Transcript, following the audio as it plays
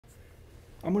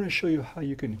I'm going to show you how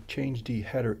you can change the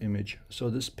header image. So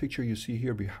this picture you see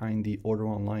here behind the order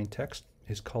online text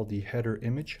is called the header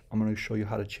image. I'm going to show you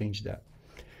how to change that.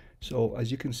 So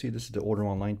as you can see, this is the order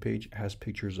online page. It has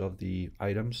pictures of the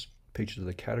items, pictures of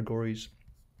the categories,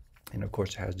 and of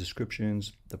course it has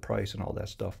descriptions, the price, and all that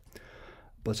stuff.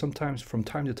 But sometimes from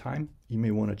time to time, you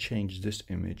may want to change this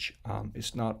image.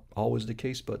 It's not always the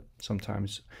case, but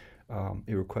sometimes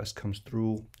a request comes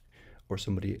through or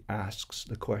somebody asks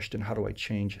the question, how do I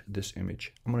change this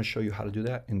image? I'm going to show you how to do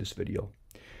that in this video.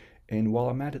 And while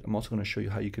I'm at it, I'm also going to show you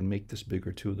how you can make this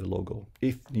bigger too, the logo,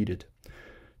 if needed.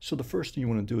 So the first thing you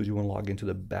want to do is you want to log into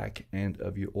the back end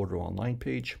of your order online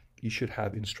page. You should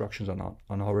have instructions on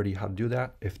already how to do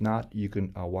that. If not, you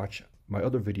can watch my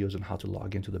other videos on how to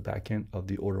log into the back end of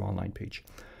the order online page.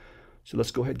 So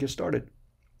let's go ahead and get started.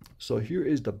 So here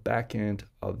is the back end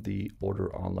of the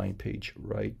order online page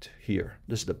right here.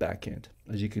 This is the back end.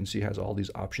 As you can see, it has all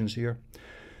these options here.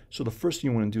 So the first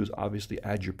thing you want to do is obviously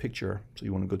add your picture. So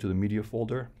you want to go to the media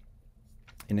folder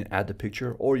and then add the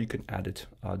picture, or you can add it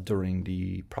during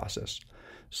the process.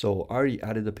 So I already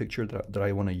added the picture that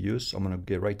I want to use. So I'm going to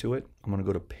get right to it. I'm going to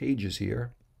go to pages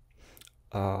here.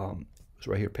 So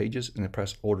right here, pages, and then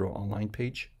press order online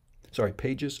page. Sorry,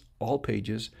 pages, all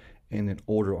pages, and then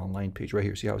order online page right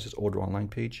here. See how it says order online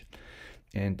page?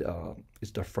 And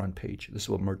it's the front page. This is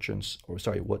what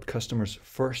what customers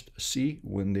first see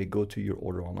when they go to your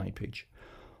order online page.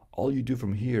 All you do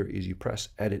from here is you press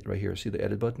edit right here. See the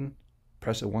edit button?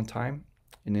 Press it one time,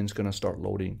 and then it's gonna start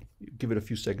loading. Give it a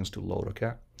few seconds to load,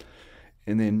 okay?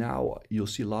 And then now you'll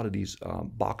see a lot of these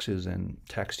boxes and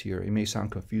text here. It may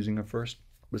sound confusing at first,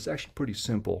 but it's actually pretty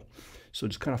simple. So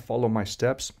just kind of follow my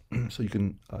steps so you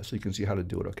can see how to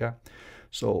do it, okay?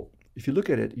 So if you look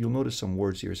at it, you'll notice some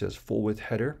words here. It says full width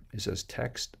header, it says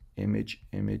text, image,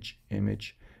 image,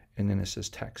 image, and then it says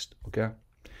text, okay?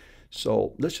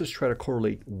 So let's just try to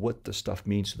correlate what the stuff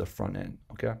means to the front end,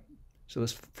 okay? So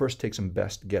let's first take some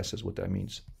best guesses what that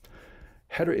means.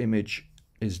 Header image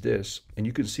is this, and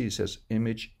you can see it says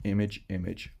image, image,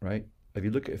 image, right? If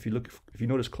you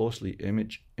notice closely,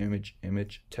 image, image,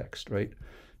 image, text, right?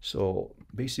 So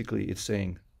basically it's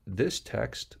saying this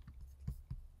text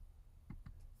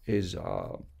is,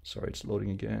 sorry, it's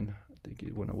loading again. I think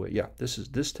it went away. Yeah, this is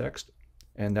this text,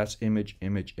 and that's image,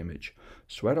 image, image.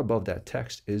 So right above that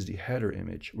text is the header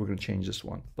image. We're going to change this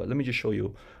one, but let me just show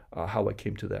you how I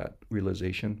came to that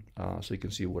realization so you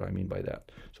can see what I mean by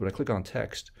that. So when I click on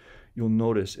text, you'll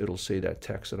notice it'll say that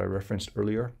text that I referenced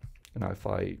earlier. And if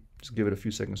I just give it a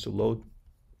few seconds to load,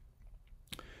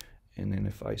 and then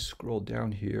if I scroll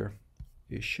down here,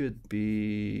 it should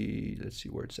be, let's see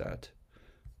where it's at.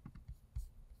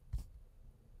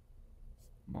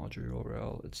 Module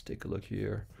URL, let's take a look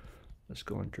here. Let's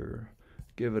go into,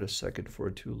 give it a second for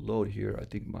it to load here. I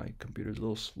think my computer's a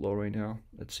little slow right now.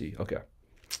 Let's see, okay.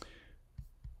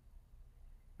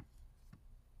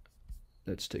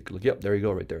 Let's take a look. Yep, there you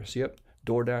go right there. See, yep.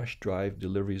 DoorDash Drive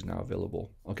delivery is now available.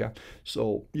 Okay,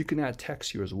 so you can add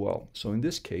text here as well. So in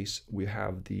this case, we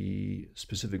have the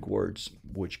specific words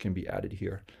which can be added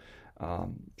here.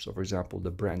 So for example,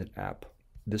 the branded app.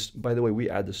 This, by the way,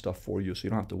 we add this stuff for you, so you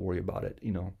don't have to worry about it.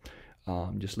 You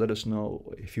know, just let us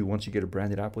know if once you get a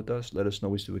branded app with us. Let us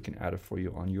know so we can add it for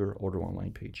you on your order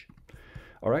online page.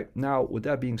 All right. Now, with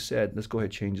that being said, let's go ahead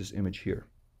and change this image here.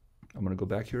 I'm going to go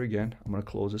back here again. I'm going to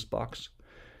close this box,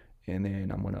 and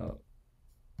then I'm going to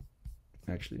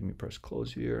actually, let me press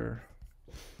close here.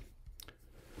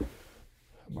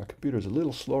 My computer is a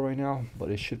little slow right now, but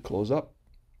it should close up.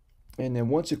 And then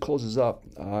once it closes up,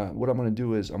 what I'm going to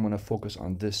do is I'm going to focus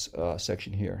on this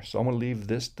section here. So I'm going to leave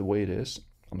this the way it is.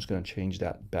 I'm just going to change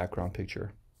that background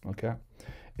picture. Okay.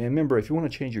 And remember, if you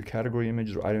want to change your category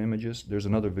images or item images, there's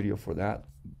another video for that.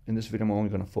 In this video, I'm only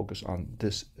going to focus on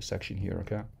this section here.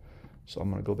 Okay. So I'm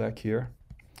going to go back here.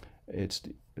 It's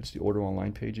the order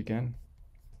online page again.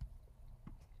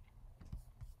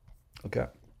 Okay,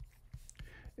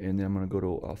 and then I'm going to go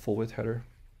to full width header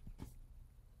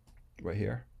right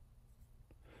here.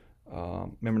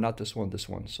 Remember, not this one, this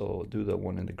one. So do the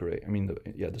one in the gray. I mean,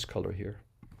 this color here.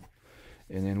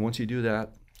 And then once you do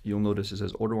that, you'll notice it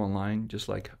says order online, just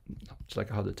like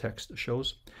how the text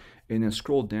shows. And then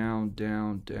scroll down,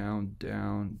 down, down,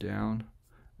 down, down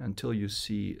until you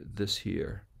see this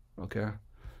here. Okay.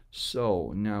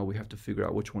 So now we have to figure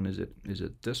out which one is it. Is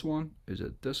it this one? Is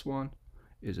it this one?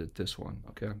 Is it this one?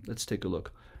 Okay, let's take a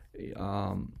look.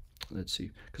 Let's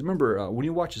see, because remember, when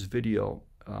you watch this video,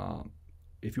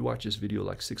 if you watch this video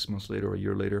like 6 months later or a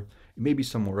year later, it may be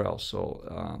somewhere else.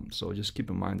 So so just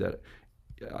keep in mind that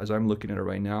as I'm looking at it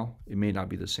right now, it may not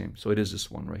be the same. So it is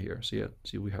this one right here. See it?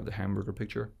 See, we have the hamburger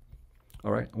picture.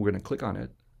 All right, we're going to click on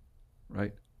it,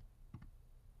 right?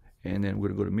 And then we're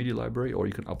going to go to media library, or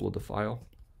you can upload the file.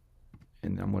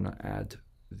 And I'm going to add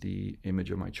the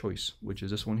image of my choice, which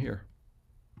is this one here.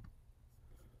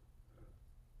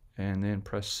 And then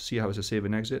press, see how it says save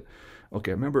and exit?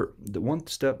 Okay, remember the one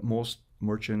step most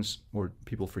merchants or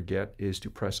people forget is to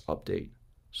press update.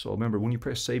 So remember, when you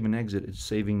press save and exit, it's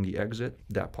saving the exit,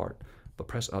 that part. But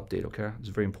press update, okay? It's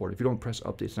very important. If you don't press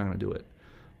update, it's not going to do it.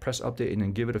 Press update and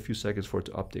then give it a few seconds for it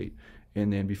to update.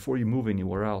 And then before you move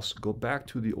anywhere else, go back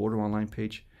to the order online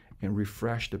page and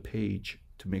refresh the page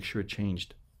to make sure it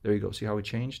changed. There you go. See how it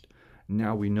changed?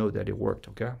 Now we know that it worked,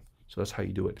 okay? So that's how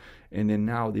you do it. And then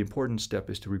now the important step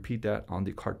is to repeat that on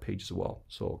the cart page as well.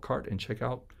 So cart and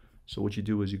checkout. So what you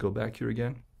do is you go back here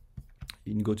again.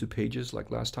 You can go to pages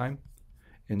like last time.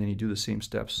 And then you do the same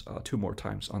steps 2 more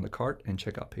times on the cart and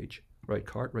checkout page. Right,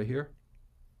 cart right here.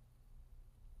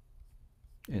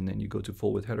 And then you go to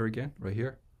full width header again, right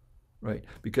here. Right,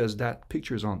 because that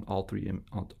picture is on all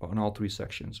three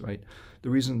sections, right? The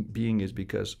reason being is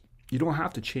because you don't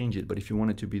have to change it, but if you want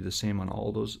it to be the same on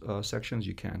all those sections,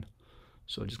 you can.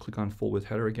 So just click on full width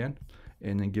header again,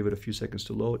 and then give it a few seconds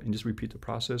to load, and just repeat the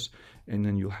process, and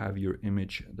then you'll have your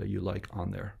image that you like on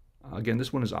there. Again,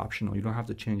 this one is optional. You don't have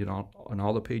to change it on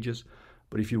all the pages,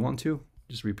 but if you want to,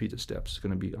 just repeat the steps. It's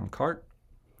going to be on cart,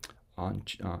 on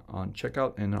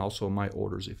checkout, and also my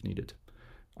orders if needed.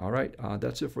 All right,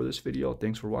 that's it for this video.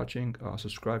 Thanks for watching.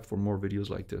 Subscribe for more videos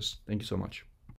like this. Thank you so much.